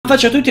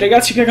Faccio a tutti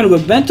ragazzi Canelupo e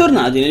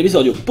bentornati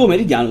nell'episodio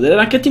pomeridiano delle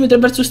ranked 3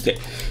 vs 3.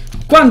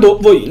 Quando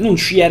voi non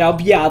ci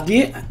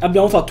eravate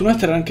abbiamo fatto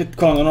un'altra ranked,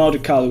 quando non ho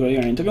riccato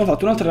praticamente, abbiamo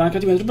fatto un'altra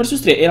ranked 3 vs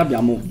 3 e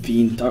l'abbiamo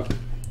vinta.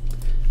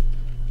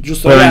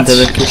 Giusto veramente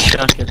ragazzi? Perché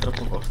Shark è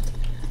troppo forte.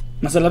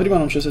 Ma se la prima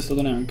non ci sei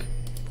stato neanche.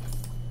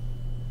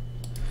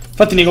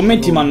 Infatti nei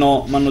commenti mi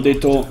hanno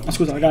detto, ma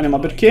scusa cane, ma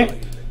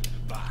perché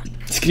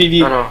scrivi...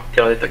 No, ti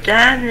avevo detto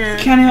cane.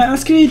 Cane,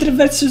 scrivi 3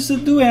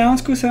 vs 2, no?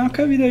 Scusa, non ho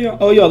capito io.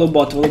 Oh, io vado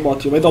bot,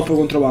 io vai dopo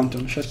contro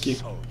Pantheon, Sharky.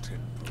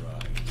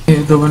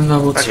 E dove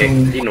andavo? Ma che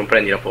lì non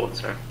prendi la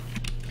pozza,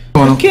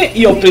 Perché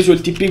io ho preso il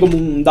TP come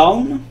un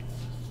down?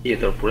 Io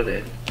te l'ho pure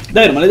detto.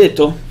 Davvero, me l'hai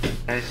detto?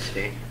 Eh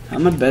sì. Ah,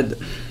 my bad.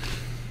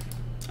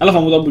 Allora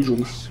famo double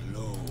giunga.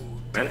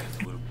 Bene.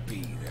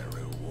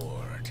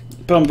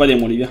 Però non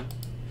vediamo Olivia.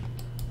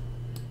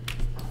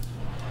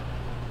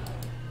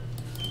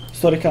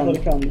 Sto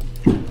recando.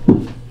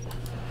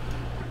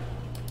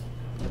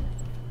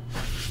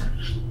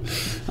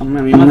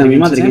 Mamma mia, mia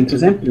madre che entra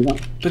sempre qua.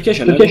 Perché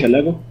c'è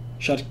l'ego?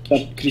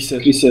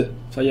 Chris,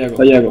 fai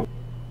ego.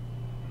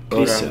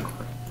 Chris,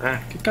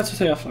 che cazzo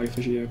stai a fare che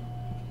facevi ego?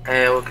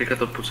 Ho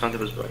cliccato il pulsante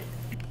per sbaglio.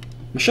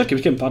 Ma Sharky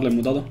perché mi parla è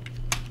mutato?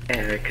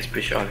 Che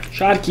speciale.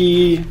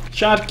 Sharky!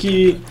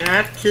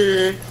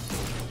 Che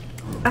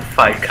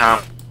fai il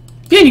campo?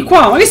 Vieni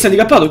qua, ma che sei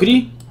handicappato,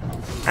 Cri?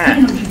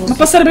 Ma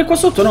passare per qua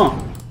sotto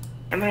no?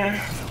 Ma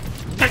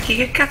Sharky,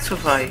 che cazzo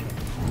fai?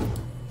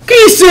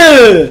 Chris!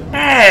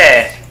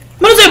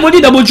 Ma lo sai vuol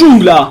dire double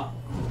giungla?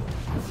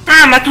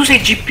 Ah, ma tu sei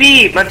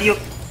GP, ma Dio.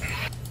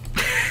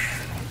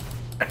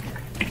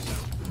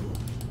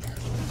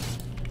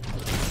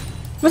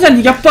 Ma sei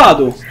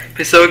handicappato?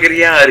 Pensavo che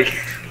Riari.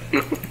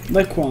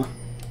 Vai qua.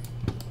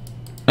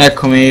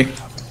 Eccomi.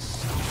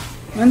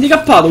 Ma è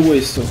handicappato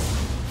questo.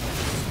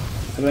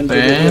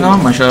 No,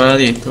 ma ce l'aveva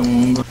detto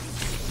comunque.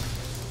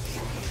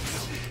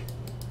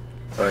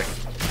 Vai.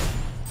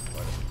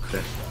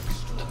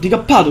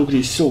 Handicappato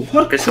Chris, oh,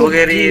 porco Pensavo che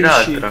eri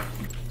l'altra.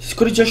 Si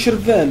scorreggia il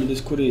cervello, ti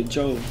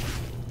scorreggia, oh.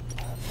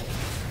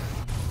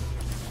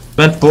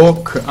 Bel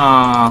poke.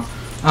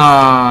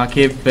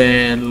 Che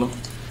bello.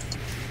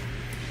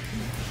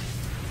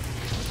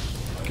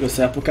 Che lo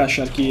stai a poccare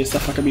Sharky, sta a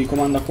far capire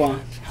comanda qua.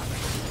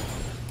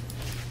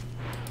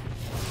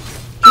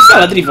 Ci sta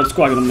la Triforce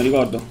qua che non mi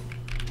ricordo.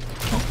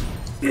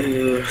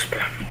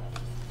 Aspetta.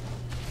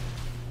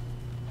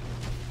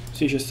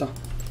 Sì, ci sta.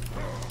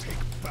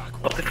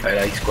 Ma che fai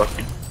la X qua?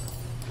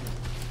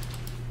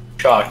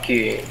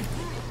 Sharky.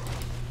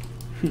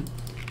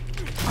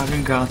 Ma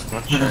che cazzo.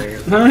 Ma c'hai.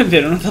 Ma non è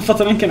vero, non ti ha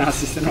fatto neanche un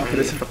assist, no? Non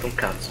hai fatto un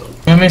cazzo.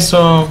 Mi ha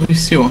messo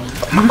pressione.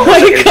 Ma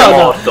che che sei cosa?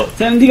 morto.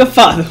 Sei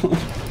handicappato.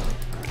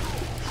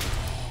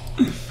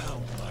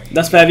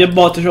 Dai, aspetta, via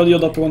bot, ce l'ho io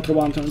dopo contro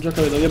Pantheon, non già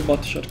capito, via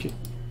bot Sharky.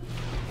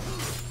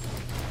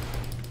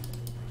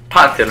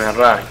 Pantheon è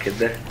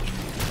ranked,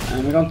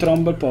 Mi counterò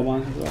un bel po'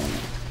 Pantheon.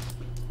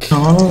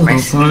 No, Ma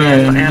sì, non è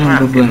è un ranked,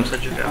 problema. non sa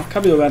giocare. Ho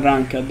capito che è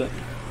ranked.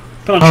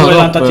 Però non ci vuole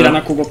tanto a tirare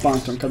a culo con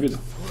Pantheon,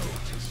 capito?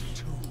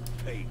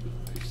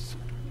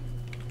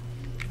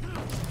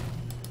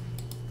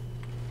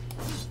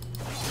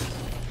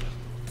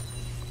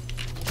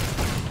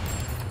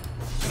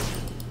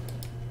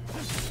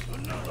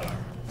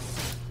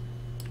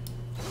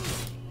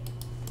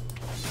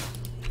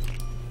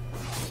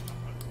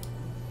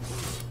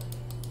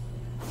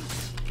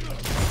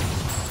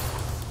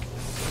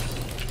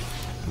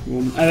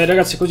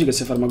 Ragazzi è così che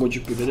si farma con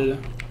GP, vedete?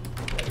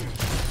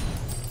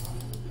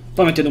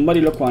 Poi mettete un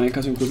barillo qua nel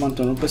caso in cui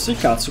Pantheon non presse il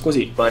cazzo,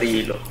 così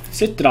Barilo.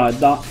 se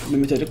trada mi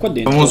mettete qua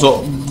dentro.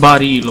 Famoso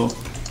barilo.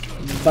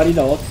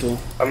 Barilla 8.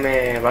 A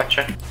me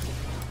faccia.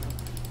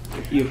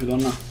 Io ci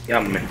torna. E a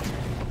me.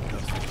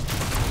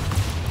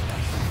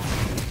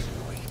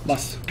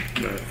 Basta.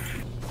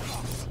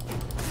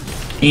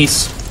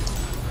 Miss.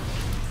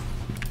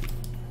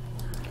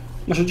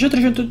 Ma c'ho già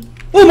 300.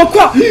 Oh ma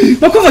qua!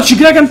 Ma qua faccio i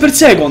Kraken per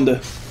second!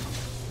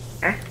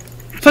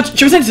 C'è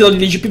presente se do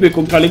di GP per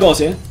comprare le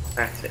cose?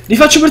 Sì. Li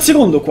faccio per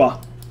secondo qua.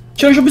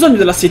 Cioè non c'ho bisogno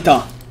della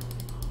setà.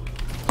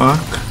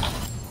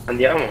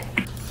 Andiamo.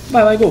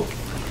 Vai, go.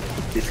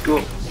 Let's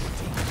go.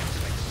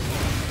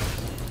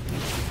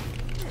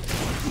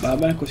 Va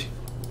bene così.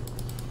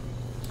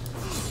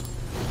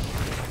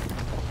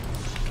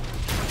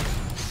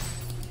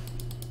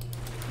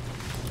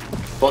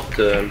 Bot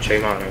non c'hai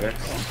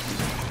mana,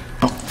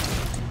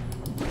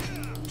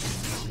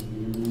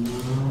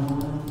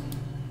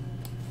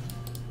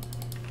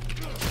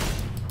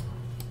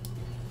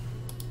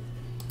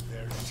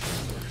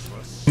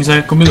 Mi sa che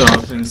il computer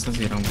lo prende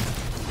stasera.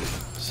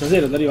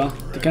 Stasera ti arriva?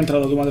 Ti è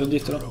entrato tua madre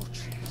dietro?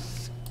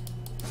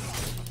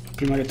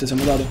 Prima che ti sei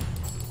mutato?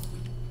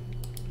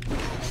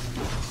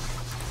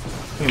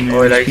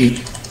 Oh,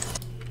 like.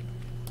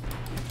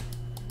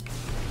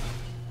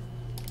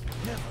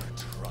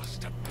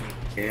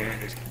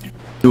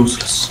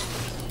 Useless.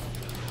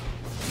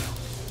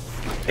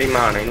 Sei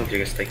mana, è inutile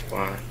che stai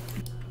qua.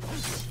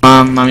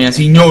 Mamma mia,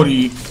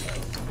 signori.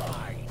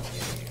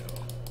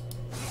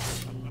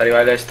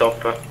 Arriva lei,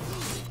 stop.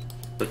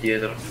 Sto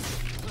dietro.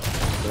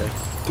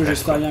 Tu ci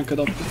stai anche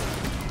dopo.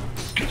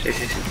 Sì,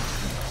 sì, sì.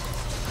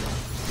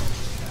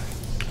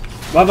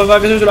 Vai, vai, vai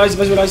sull'ice,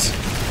 vai sull'ice.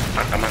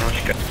 Manca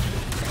manosca.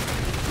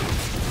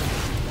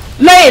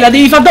 Lei la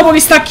devi fare dopo che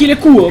stacchi le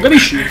culo,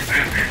 capisci?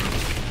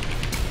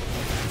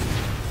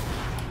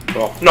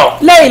 No, no.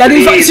 Lei la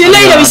devi fare. Se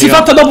lei l'avessi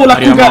fatta dopo la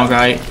Arriviamo,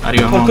 cuca. ok.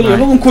 Arriviamo, Porco ok. Dio,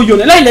 proprio un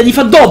coglione. Lei la devi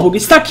fare dopo che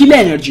stacchi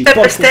l'energy. Che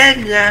Porco.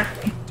 bestemmia.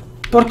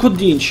 Porco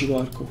dinci,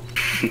 porco.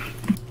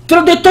 Te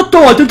l'ho detto 8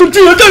 volte, tu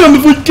zio, te non mi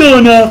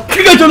funziona!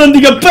 Mica sono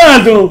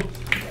handicappato!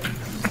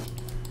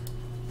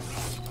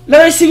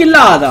 L'avresti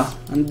killata!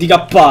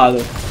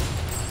 Handicappato!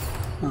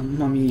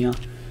 Mamma mia!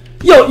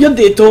 Io gli ho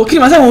detto,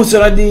 prima sai come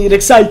funziona di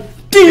Rek'Sai?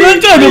 Chi non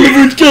so come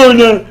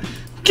funziona!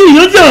 Chi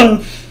non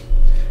so!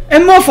 E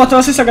mo ho fatto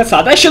la stessa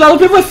cazzata, esce dalla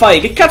PV e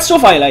fai, che cazzo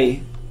fai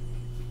lei?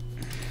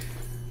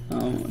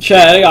 No,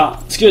 cioè,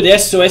 raga, scrivete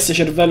SOS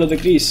cervello di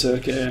Chris,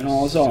 perché non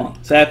lo so,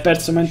 se è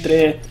perso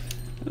mentre...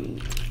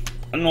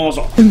 Non lo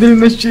so.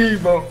 Del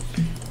cibo.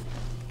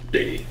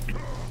 Sì.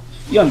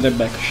 Io andrei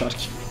back,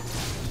 Sharky.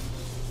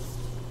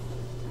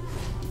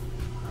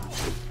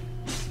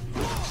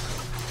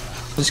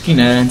 La skin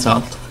era in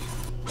salto.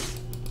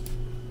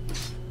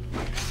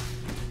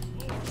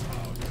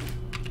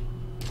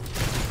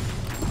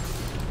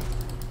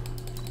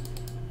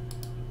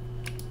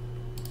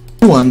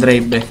 Tu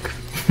andrei back.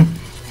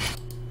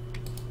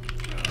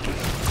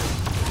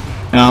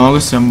 No, ma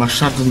questo è un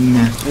bastardo di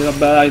merda. E vabbè,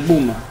 dai,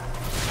 boom.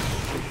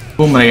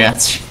 Boom,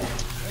 ragazzi.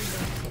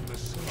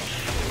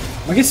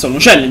 Ma che sono?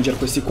 Challenger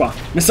questi qua?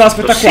 Mi stavo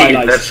aspettando qua, Sì,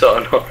 dai.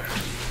 sono.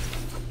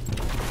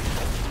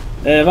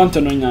 Avanti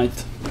o no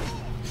Ignite?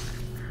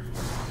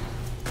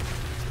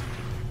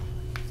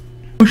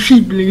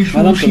 Possibile che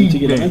Ma tanto non ti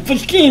chiedo. È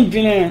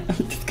impossibile!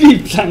 Ti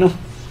scriptano!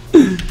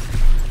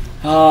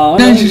 Ah,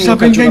 Dai, ci sta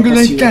pensando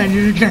prendendo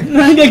del cane.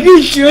 Non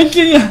capisci, ma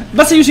che...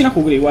 Basta che usi una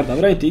Q, guarda,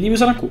 veramente, devi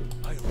usare una Q.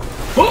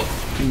 Oh.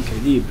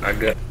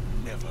 Incredibile.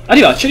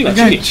 Arrivacci, arrivacci.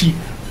 Ragazzi,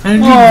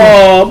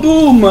 Oh,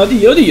 boom,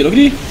 dillo,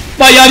 Cri.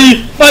 Vai,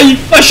 Ari, vai,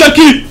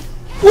 Sharky.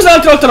 Usa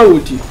l'altra volta la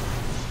ulti.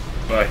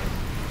 Vai.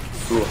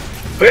 Tuo.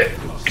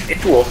 È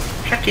tuo.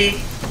 Shaki.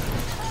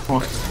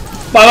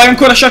 Vai,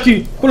 ancora,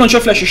 Sharky. Quello non c'è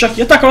flash, Sharky,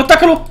 attaccalo.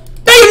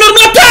 Dai un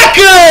normal attack!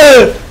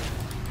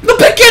 Ma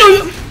perché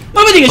non...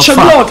 Ma vedi che c'è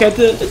il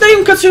blocket. Dai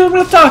un cazzo di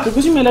normal attack,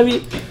 così me la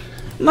vi...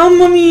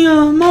 Mamma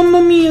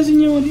mia,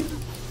 signori.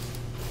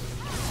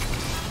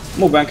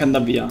 Mo puoi anche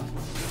andare via.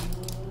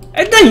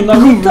 E dai un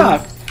normal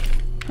attack.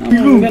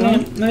 Mi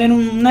viene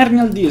un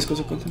ernia al disco,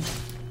 sono contento.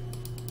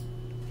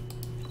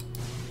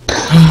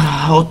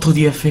 8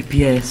 di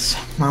FPS,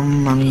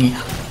 mamma mia.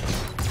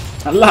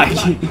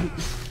 All'ai.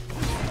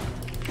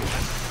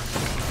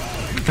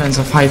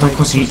 Pensa, fai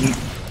così.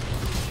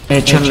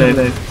 E c'è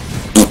le...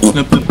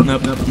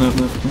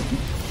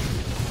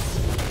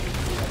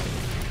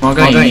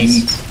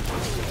 Magari...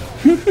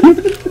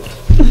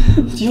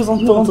 Ci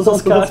sono tonto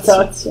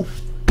scazzo.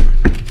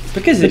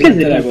 Perché si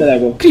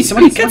sente Chris,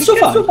 ma che cazzo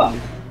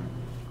fa?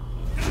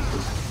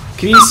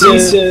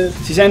 Chris,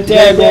 si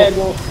sente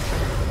ego.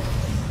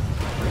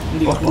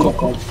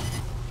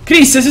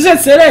 Chris, si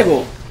sente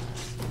l'ego.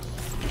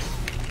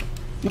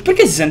 Ma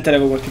perché si sente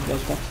l'ego qualche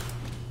volta?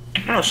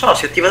 Non lo so,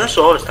 si attiva da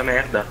solo sta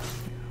merda.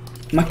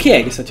 Ma chi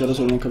è che si è attivato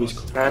solo? Non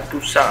capisco. Ma è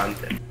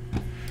pulsante.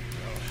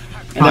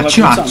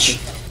 Facci.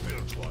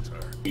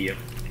 Io.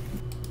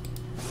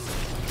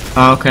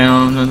 Ah, ok,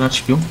 non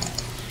andarci più.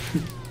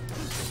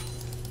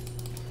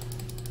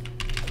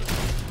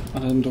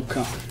 Allora, mi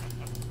tocca.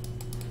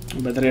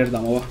 Vabbè, 3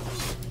 erdiamo, va.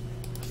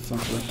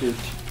 Fanculo a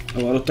tutti.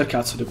 Avevo rotto il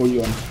cazzo dei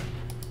coglioni.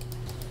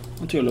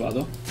 Quanto io lo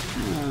vado?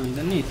 Ah, i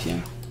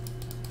dannetti,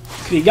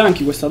 Qui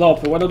ganchi questa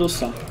dopo, guarda dove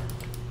sta.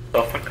 Sto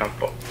a far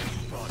campo.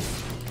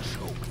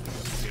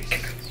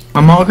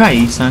 Ma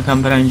Maokai sta in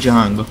camera in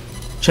jungle.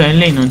 Cioè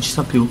lei non ci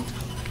sta più.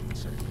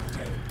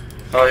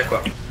 No, è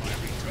qua.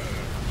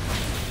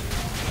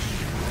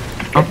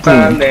 Appunto.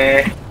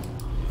 Palle.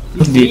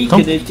 Ho detto.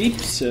 Trick dei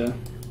tips.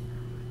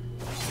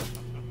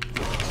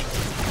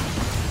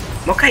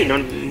 Ma ok,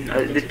 non ha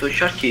detto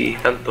Sharky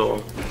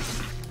tanto.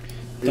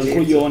 Dal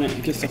coglione,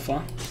 che sta a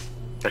fa?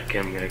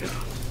 Perché non mi regala?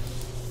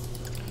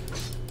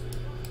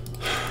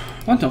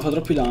 Quanto non fa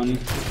troppi danni?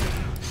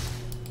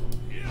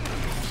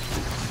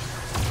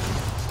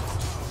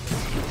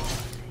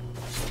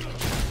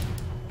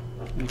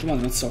 Mi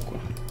chiamate non so qua.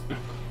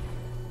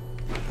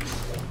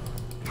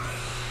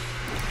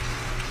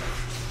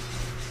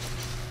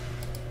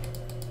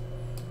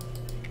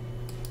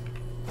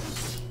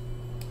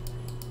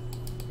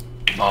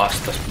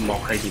 Basta,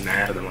 smocca di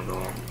merda,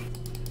 madonna.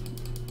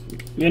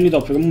 Vieni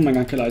dopo, comunque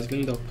anche light,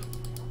 vieni dopo.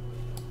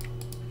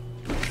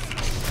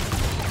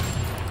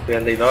 Devi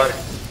andare dove?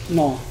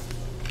 No.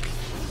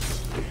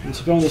 Non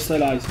sappiamo dove stai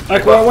light.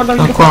 Ecco, guarda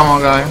Da che qua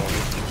magari.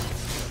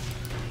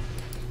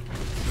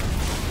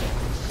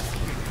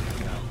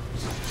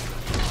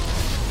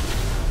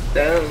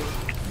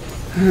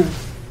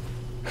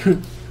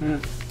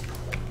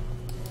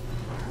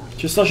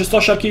 Ci sto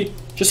Sharky.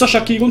 Ci sto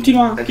Sharky,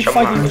 continua. Che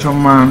fai? Non c'ho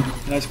mano.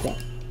 Light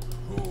qua.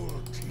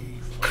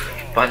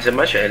 Ma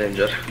sembra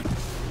Challenger.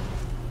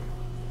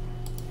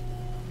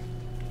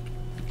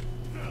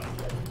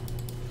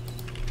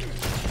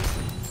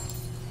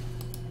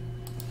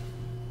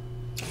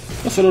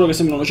 sono loro che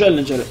sembrano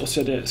challenger o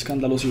siete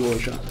scandalosi voi?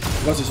 Cioè, le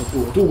cose sono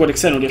tue. Tu con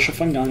Xe non riesci a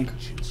fare un gank.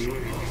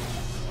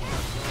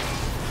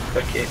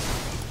 Perché?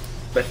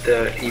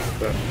 Better if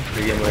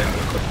vediamo le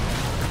ancora.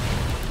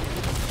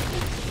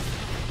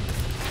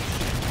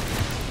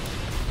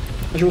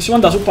 Ma ci possiamo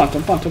andare su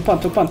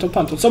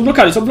Pantheon. Sono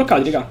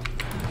bloccati, raga.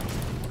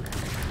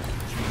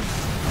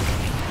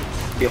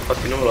 Io ho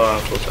fatto di nuovo la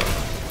cosa.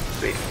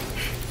 Sì.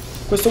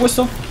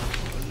 Questo?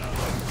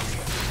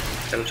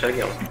 E non ci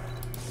arriviamo.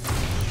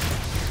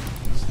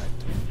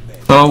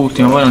 Sono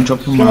l'ultima, poi non c'ho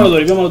più mano.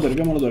 Abbiamo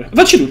l'odore.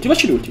 Facci l'ulti.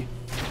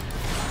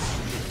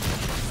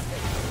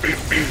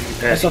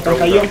 Posso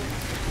attaccare io?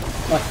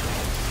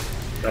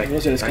 Vai. Voi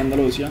siete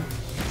scandalosi,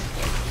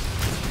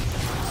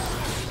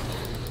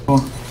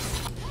 Oh.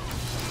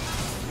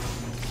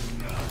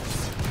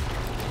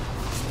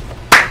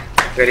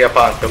 Magari a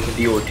parte un po'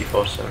 di ulti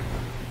forse.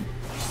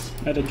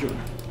 Hai ragione.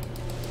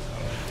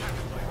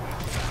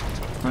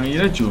 Hai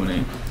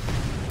ragione.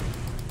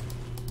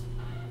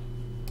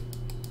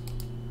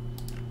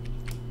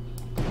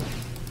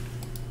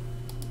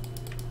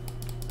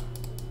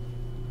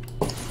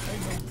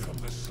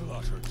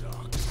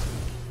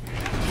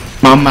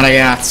 Mamma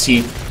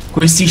ragazzi,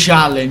 questi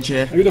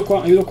challenger. Aiuto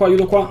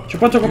qua. C'è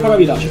quanto coppa la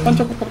vita, Qua.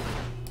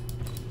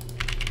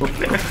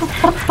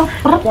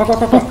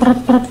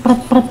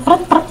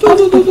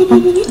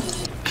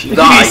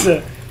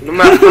 Dai, non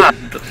me l'ha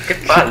fatto, che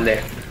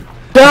palle.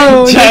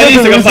 Ciao, cioè, hai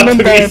visto che ho fatto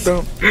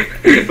questo?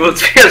 Lo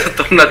zio sono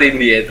tornato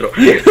indietro.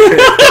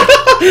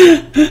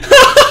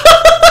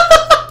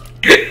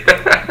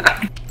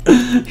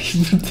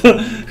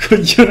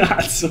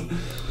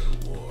 Coglionazzo.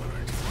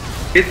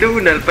 Che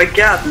tunnel,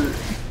 peccato.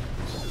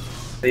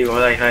 Arrivo,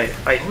 dai,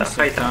 faita.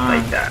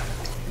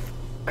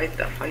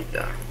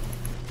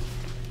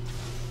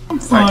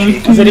 Ma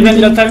se riprendi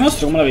l'altare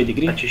nostro, come la vedi,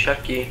 Gri? Facci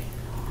sciacchi.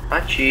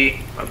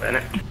 Facci. Va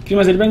bene.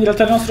 Prima se riprendi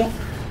l'altare nostro?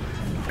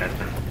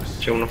 Aspetta,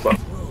 c'è uno qua.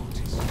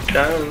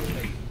 Ciao.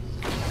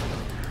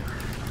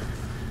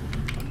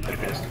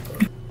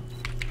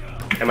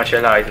 Ma c'è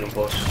light, non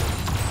posso.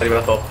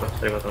 Arriva top.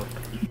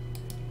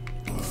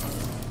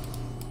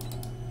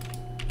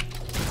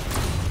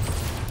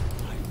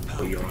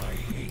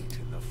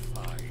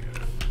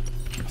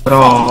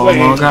 Però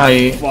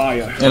magari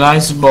è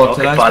l'ice bot,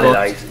 no,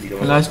 è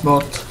l'ice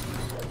bot.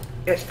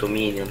 Che è sto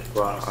minion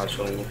qua al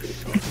suo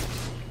infinito?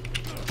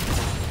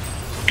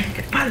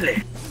 Che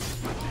palle!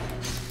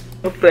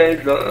 L'ho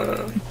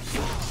preso.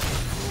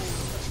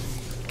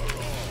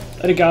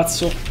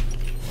 Ragazzo.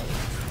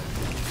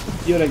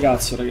 Io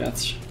ragazzi.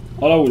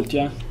 Ho la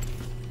ulti,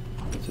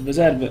 se vi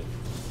serve.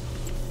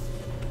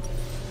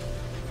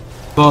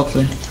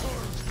 Bot.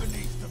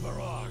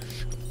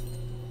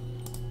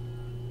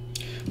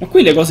 Ma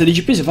qui le cose di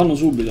GP si fanno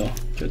subito.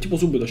 Cioè, tipo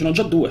subito, ce n'ho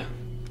già 2.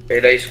 E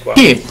lei qua.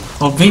 Che?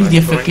 Ho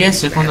 20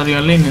 fps e quando arriva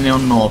lane ne ho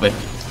 9.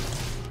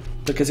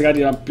 Perché si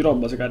carica più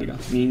roba, si carica.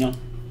 Minion.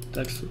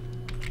 Texture.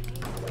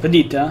 Che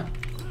dite,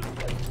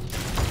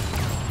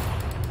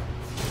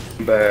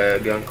 Beh,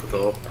 bianco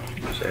top.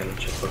 Se non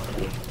c'è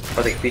qualcuno.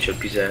 Guarda che qui c'è il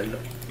pisello.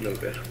 Non è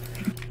vero.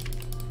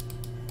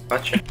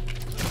 Faccia.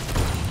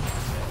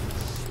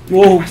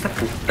 Wow. Questa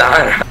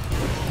puttana.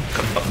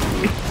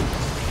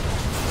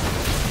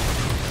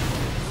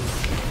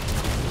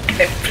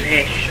 E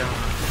flash.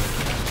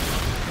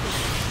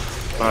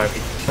 Vai,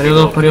 Arrivo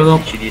dopo.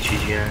 10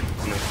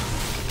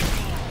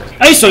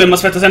 Hai visto che mi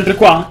aspetta sempre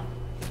qua?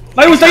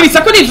 Vai ulta,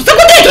 sta qua dentro,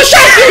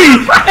 scendi!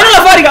 E non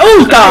la farica,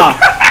 ulta!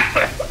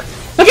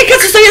 Ma che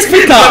cazzo stai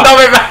aspettando?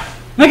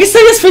 Ma che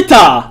stai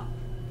aspettando?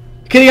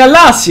 Che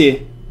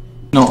rigallassi?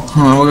 No,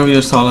 non avevo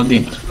capito, stavo là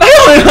dentro. Ma io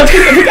non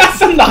che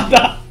cazzo è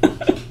andata?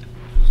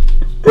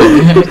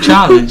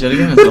 Challenger,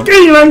 che ne so.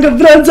 Perché gli manca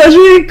bronza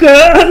 5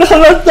 alla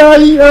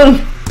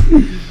battaglia?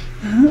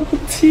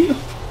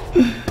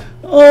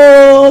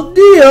 Oddio.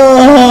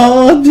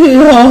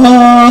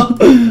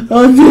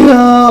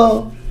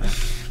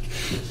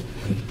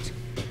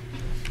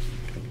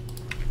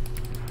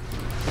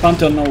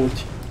 Pantheon no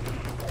ulti.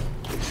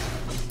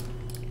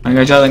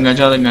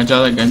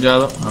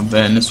 Ingaggiato.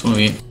 Vabbè, nessuno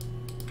viene.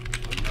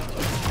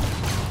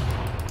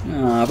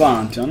 Ah,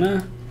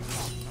 Pantheon,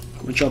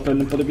 Cominciamo a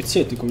prendere un po' di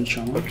pizzetti,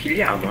 cominciamo. Lo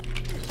killiamo.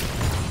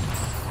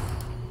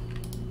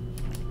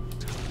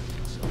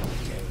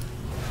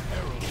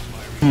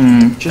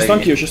 Ci sto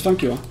anch'io.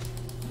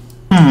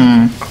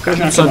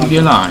 So di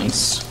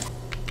Alliance.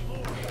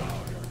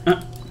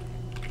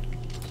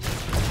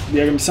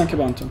 Via che mi sa anche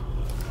Pantheon.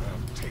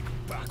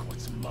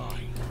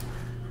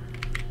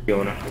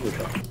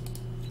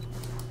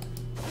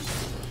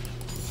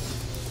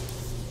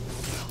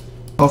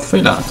 Ho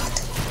failato.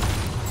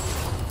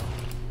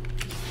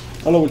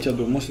 Ho la ulti a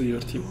 2, mo sto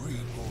divertimo.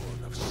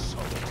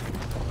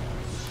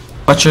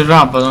 Faccio il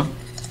rabato.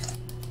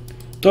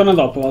 Torna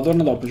dopo,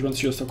 ci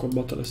penso io sto qua a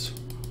botta adesso.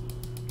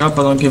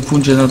 Rabato che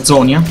funge da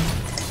Zonia.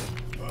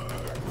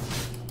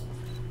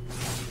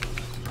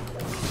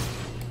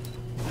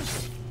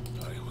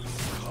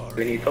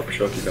 Quindi top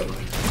shot da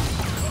voi.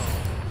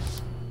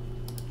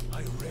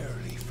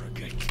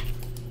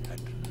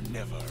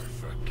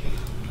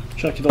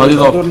 Sharky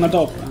torna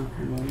top.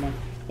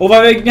 Oh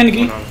vai, vieni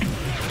qui.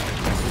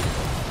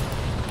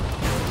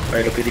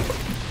 Vai, lo piedi qua.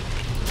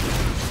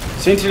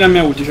 Se entri nella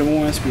mia ulti, c'è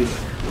come speed.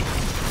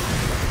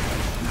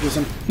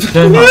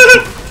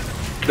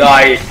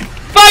 Dai!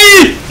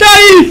 Vai!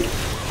 Dai!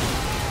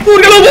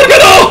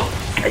 Purgalo!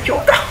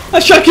 Aiuto! A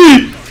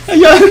Sharky!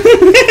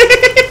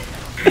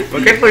 Ma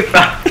che puoi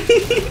fare?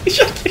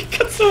 Sharky, che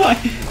cazzo vai?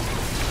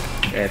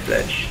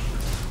 Flash.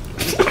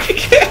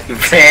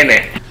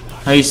 Bene!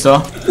 Hai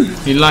visto?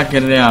 Il lag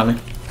è reale.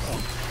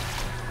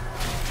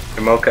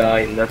 Ma ok,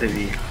 andate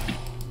via.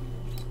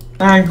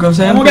 Ecco,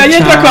 sempre. Ok,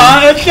 entra qua!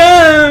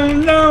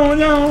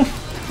 No!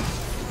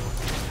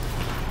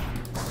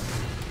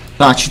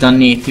 Tacci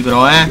dannetti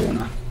però, A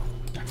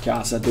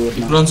casa, Il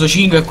torna. bronzo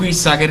 5 qui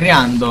sta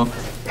guerreando.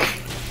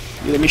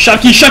 Aiutami,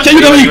 Sharky,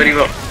 aiutami!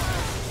 Arrivo.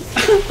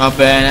 Va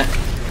bene.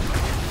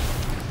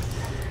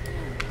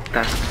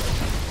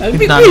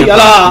 Qui danni ha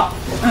là!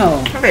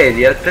 Oh. Ma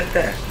vedi, è per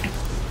te.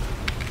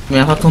 Mi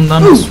ha fatto un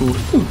danno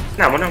assurdo.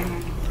 No, ma no.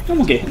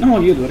 Andiamo che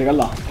io devo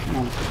regalare.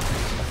 No.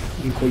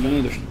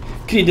 Incoglionito.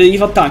 Creed, devi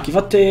fare tanchi,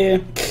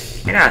 fate...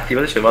 Un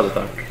attimo, adesso vado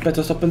tank.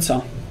 Aspetta, sto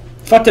pensando.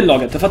 Fate il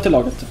locket.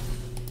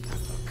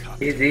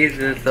 It is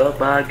so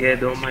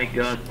bugged, oh my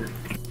god.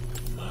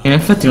 In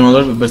effetti non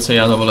dovrebbe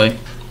bersagliare dopo lei.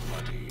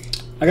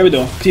 Hai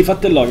capito? Sì,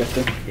 fate il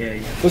locket.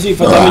 Yeah. Così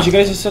fate amici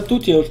crisis a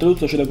tutti e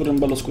oltretutto ce l'hai pure un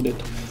bello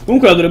scudetto.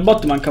 Comunque la 2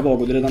 bot manca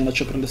poco, dovete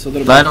andarci a prendere sta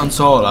 2 Dai, non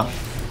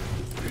sola.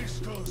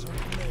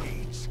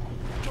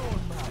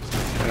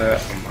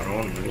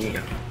 Madonna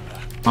mia.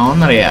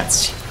 Madonna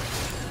ragazzi.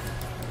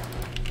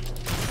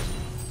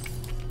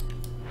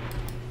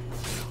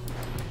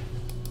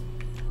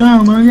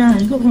 Ciao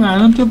magari,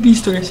 non ti ho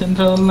visto che sei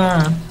entrato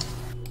là.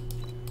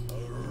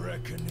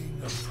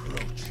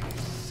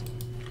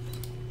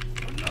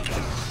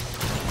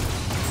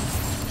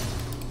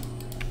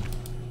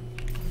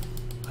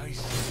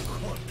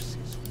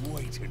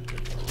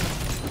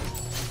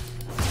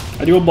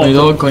 Arrivo bot. Non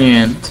tolgo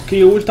niente.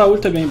 Che ulta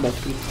e vieni bot.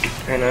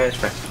 No,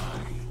 aspetta.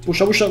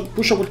 Pusha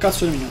quel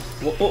cazzo di mio.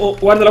 Oh,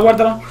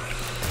 guardala.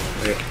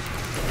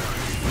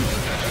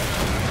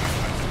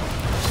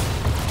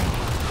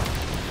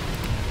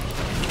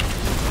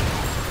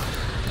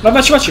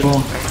 Vai, facci.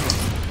 Oh.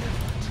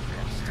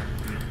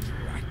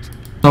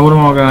 Lavoro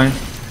magari.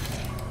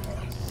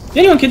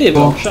 Vieni anche te,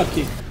 Oh.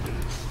 Sharky.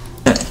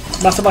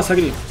 Basta,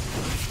 Gri.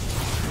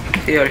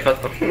 Sì, ho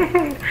rifatto.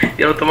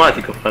 Era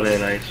automatico fare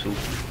la su.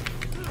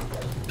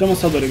 Facciamo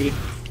statore, Gri.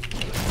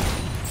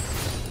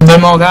 Dai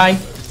Mogai.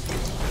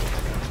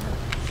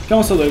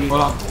 Facciamo statore, Gri.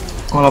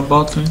 Con la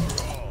bot.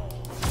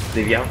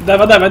 Deviamo. Dai,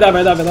 va.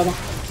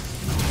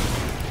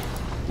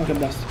 Ok,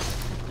 basta.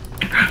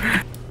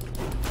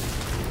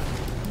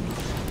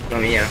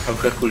 Mamma mia, ho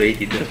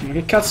calculated. Ma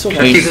che cazzo Hai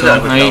fai? visto?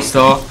 Hai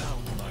visto?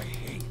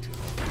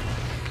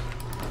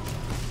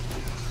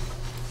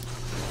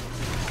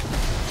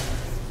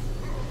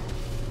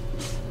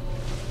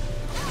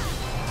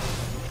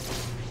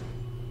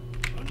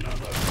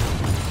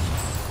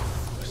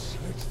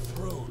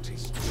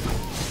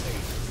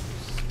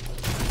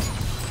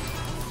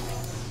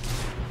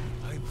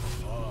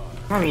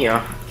 Mamma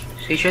mia,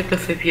 600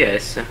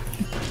 fps.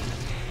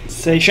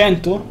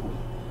 600?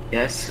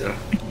 Yes.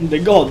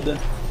 The God.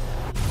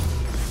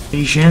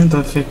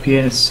 600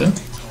 fps.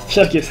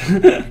 Sharky.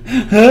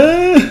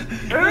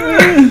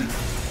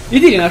 Gli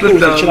tiri una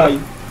cosa, ce l'hai.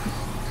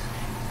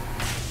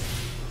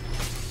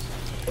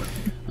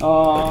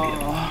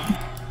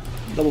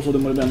 Dopo so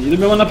dobbiamo riprendere.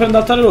 Dobbiamo andare a prendere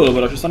altare loro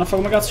però, ci stanno a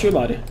fare come cazzo vi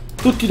pare.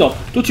 Tutti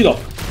top.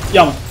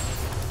 Andiamo.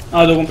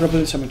 Devo comprare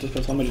potenziamento,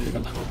 aspetta, fammi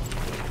ricaricare.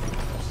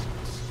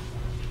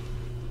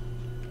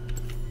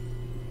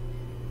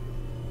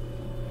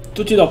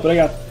 Tutti top,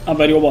 ragazzi.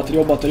 Vabbè, arrivo bot.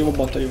 Via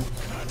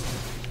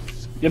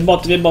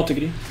bot,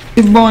 Gri.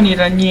 Che buoni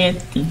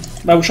ragnetti.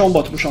 Vai, usciamo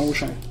bot.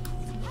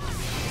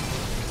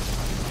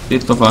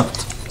 Detto fatto.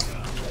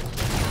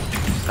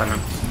 Stanno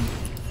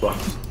qua.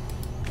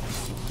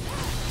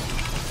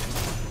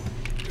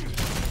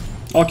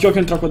 Occhio che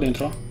entra qua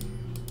dentro.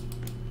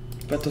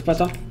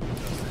 Aspetta.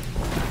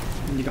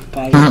 Non dica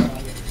palle.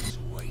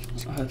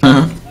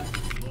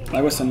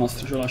 Dai, questo è il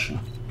nostro, ce lo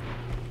lascio.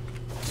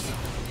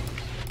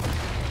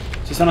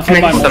 Si stanno a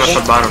fare Baron.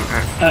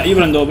 Io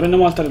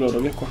prendiamo altare loro,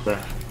 via qua.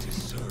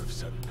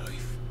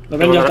 Lo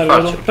prendi altare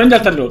loro? Prendi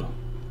altare loro.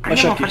 Vai,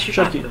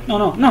 Sharky.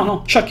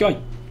 No, Sharky, vai.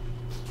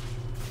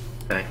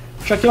 Dai.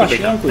 Sharky, vai,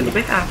 tranquillo.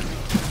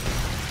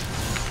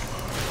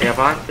 E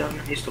avanti,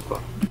 io sto qua.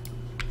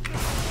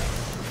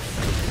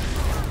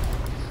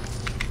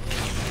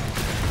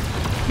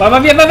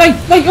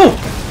 Vai,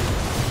 oh!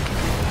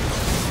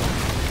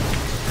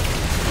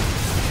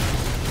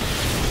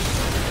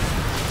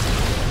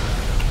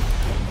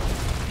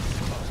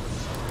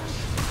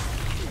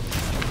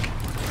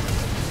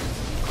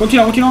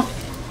 Continua.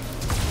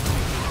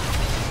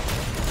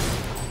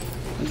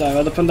 Dai,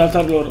 vado a prendere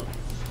altare loro.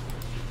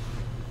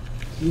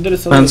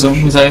 Penso,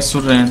 mi sa che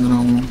sorrendono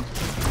comunque.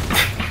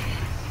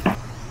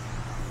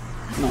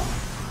 No.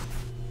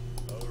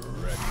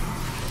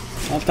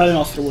 Altare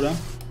nostro pure,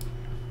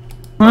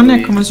 Non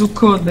è come su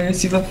Code che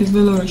si fa più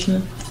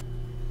veloce.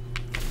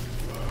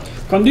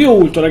 Quando io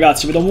ulto,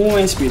 ragazzi, vedo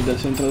movement speed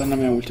se entrate nella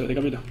mia ulti, avete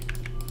capito?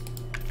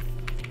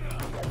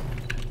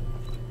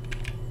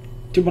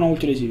 Tipo una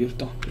ulti resi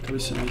virtual, per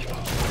capisse meglio.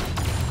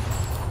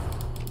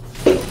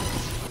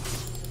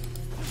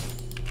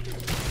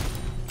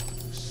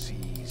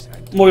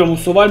 Muoviamo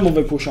sto vai, move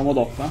e pushiamo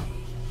top,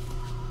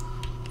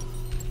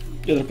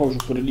 Io tra poco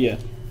c'ho pure lì,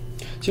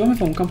 Secondo me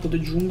fa un campo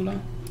di giungla.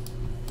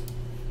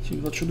 Sì,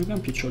 faccio 2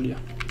 campi e c'ho lì,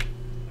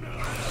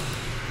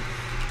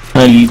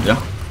 l'idra.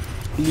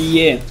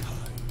 Lì,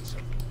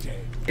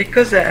 E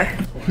cos'è?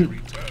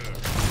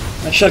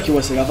 La Sharky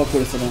questa che la fa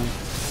pure sta donna.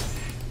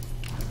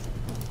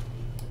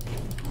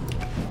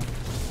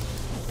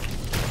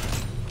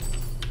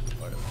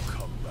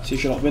 Sì,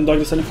 ce l'ho, vendo la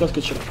cristalli in flasca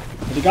e ce l'ho.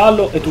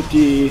 Ricallo e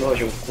tutti... No,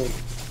 c'è un culo.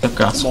 Che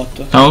cazzo?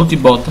 Bot. Siamo tutti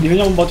bot.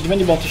 Difendiamo un bot,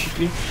 difendi bot,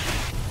 Cicli.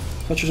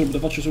 Faccio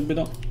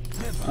subito.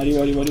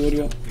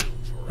 Arrivo.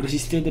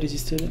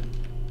 Resistete.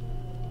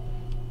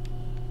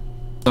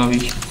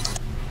 Bravi.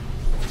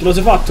 Te lo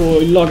sei fatto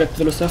il locket,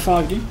 te lo stai a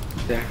fare? Sì.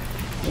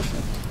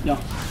 Perfetto, andiamo.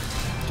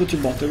 Tutti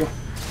bot, go.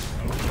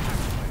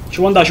 Ci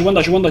può andare. Qua.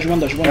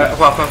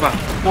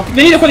 No,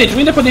 venite qua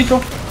dentro.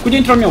 Qui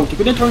dentro al mio ulti,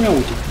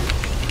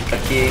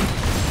 Perché?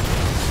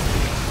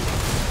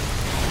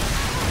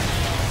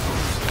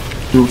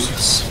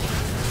 Useless.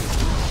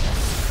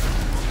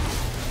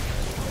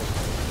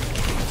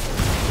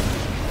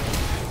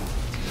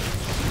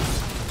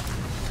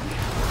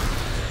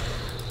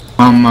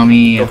 Mamma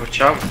mia. Lo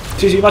facciamo?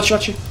 Sì,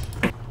 facci.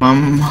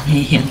 Mamma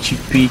mia,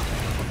 CP.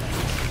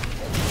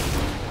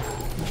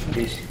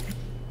 Sì.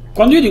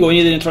 Quando io dico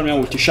venite dentro la mia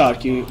ulti,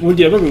 Sharky, vuol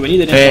dire proprio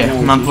venite dentro la mia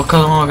ulti. Ma ha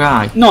bloccato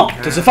Mogai. No,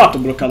 ti sei fatto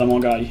bloccata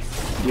Mogai.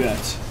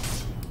 Diverso.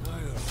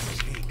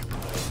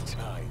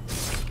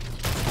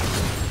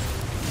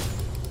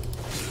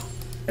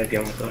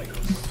 Abbiamo tolto.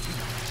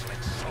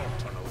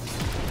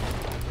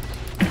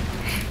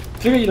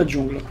 Fregagli la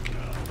giungla.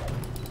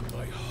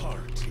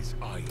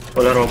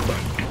 Ho la roba.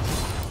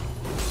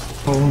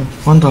 Oh,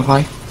 quanto la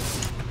fai?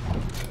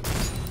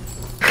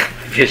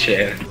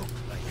 Piacere.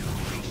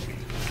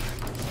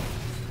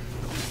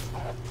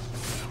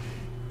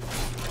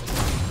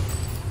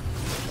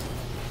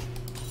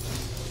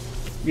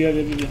 Via.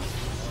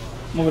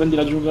 Mo prendi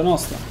la giungla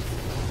nostra.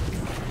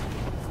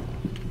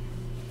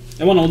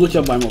 E mo andiamo tutti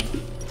a buy mo.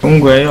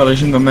 Comunque io alle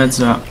 5 e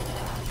mezza.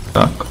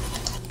 Ecco.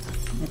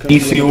 Okay,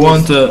 If you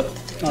want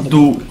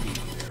do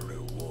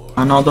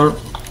another.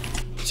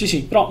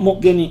 Sì, però mo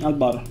vieni al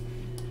bar.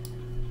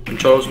 Non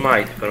c'ho lo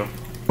smite però.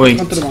 Wait.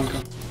 Quanto ne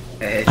manca?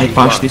 I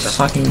punch this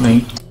fucking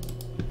me.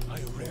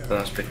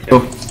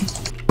 Aspettiamo.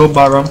 Go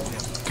Baron.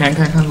 Can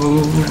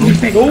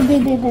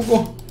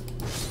Go.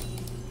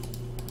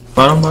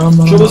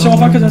 Baron. Ce lo possiamo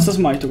fare anche senza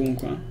smite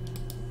comunque.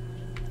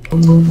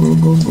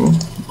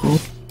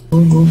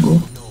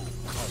 Go.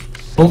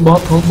 Hold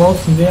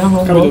bot, via,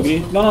 hold Capito bot.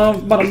 qui? No,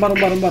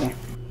 Baron.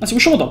 Anzi,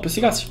 pushiamo top, sti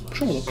cazzi.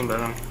 Vabbè,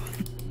 no.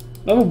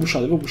 Vai, voi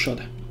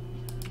pushate.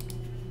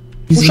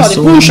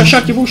 Pusha,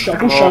 Sharky, pusha.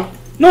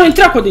 No,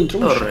 entra qua dentro,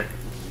 pusha. Torre.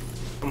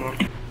 Come on.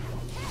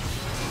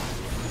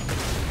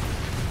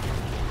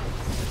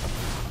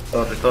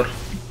 Torre.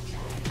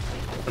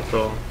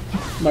 Tanto...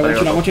 Vai,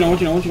 continua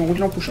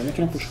a pusha.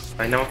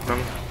 Vai, no.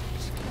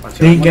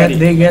 They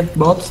get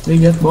bots.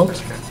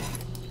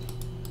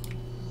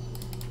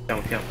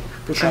 Piano.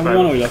 Pushiamo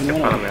prima noi, la Che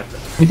finiamo fa la noi.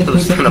 merda.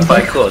 Stanno a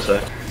fare cosa,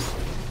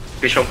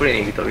 Facciamo pure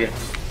l'invito, via.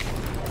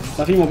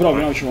 La finimo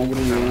proprio, noi ci vuole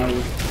pure un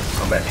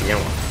Vabbè,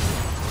 finiamo.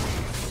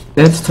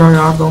 Let's try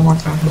hard, oh my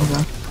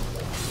god.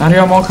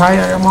 Arriviamo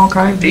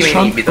ok. Prima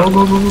Shot. inibito.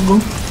 Go.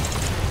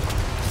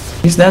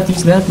 He's dead.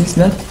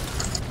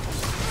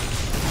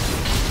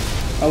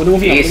 Ah, devo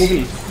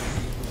finire.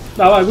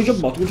 Vai, good job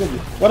bot.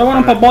 Guarda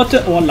un po'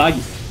 bot o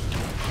allaghi.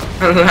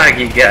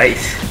 Laghi,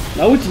 guys.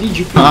 La ulti di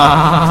GP.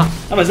 Ah,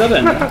 Vabbè, se la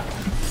prende.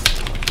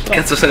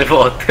 Cazzo se ne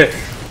fotte.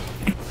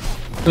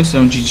 questo è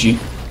un GG.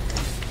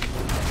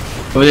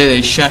 Lo vedete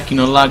il Sharky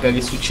non lagga,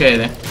 che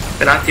succede?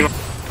 Per un attimo.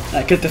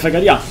 Che te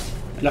fregaria?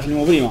 La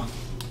finimo prima.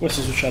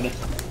 Questo succede.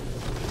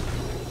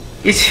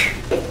 Easy.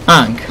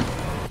 Anche.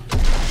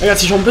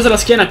 Ragazzi, ci ho preso la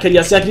schiena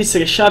che sia Chris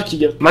che Sharky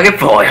che... Ma che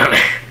poi?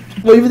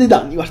 Voglio vedere i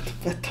danni, guarda,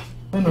 aspetta.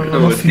 Non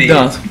l'ho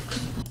affidato.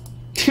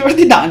 Ti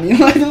guardi i danni,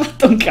 non avete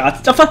fatto un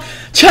cazzo.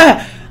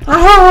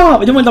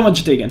 Vediamo il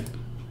damage taken.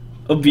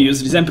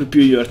 Obviously, sempre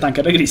più io,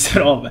 tank per Chris,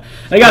 però vabbè.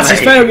 Ragazzi,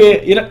 spero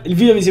che il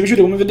video vi sia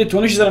piaciuto. Come vi ho detto,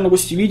 quando ci saranno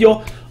questi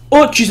video,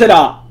 o ci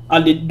sarà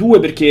alle 2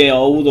 perché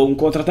ho avuto un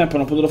contrattempo e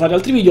non ho potuto fare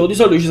altri video, di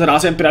solito ci sarà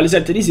sempre alle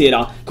 7 di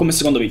sera come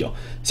secondo video.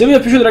 Se vi è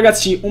piaciuto,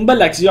 ragazzi, un bel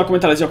like, se vi va a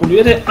commentare, se vi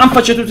condividete. Un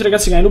faccio a tutti,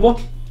 ragazzi, Canelupo.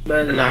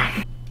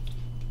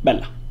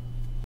 Bella.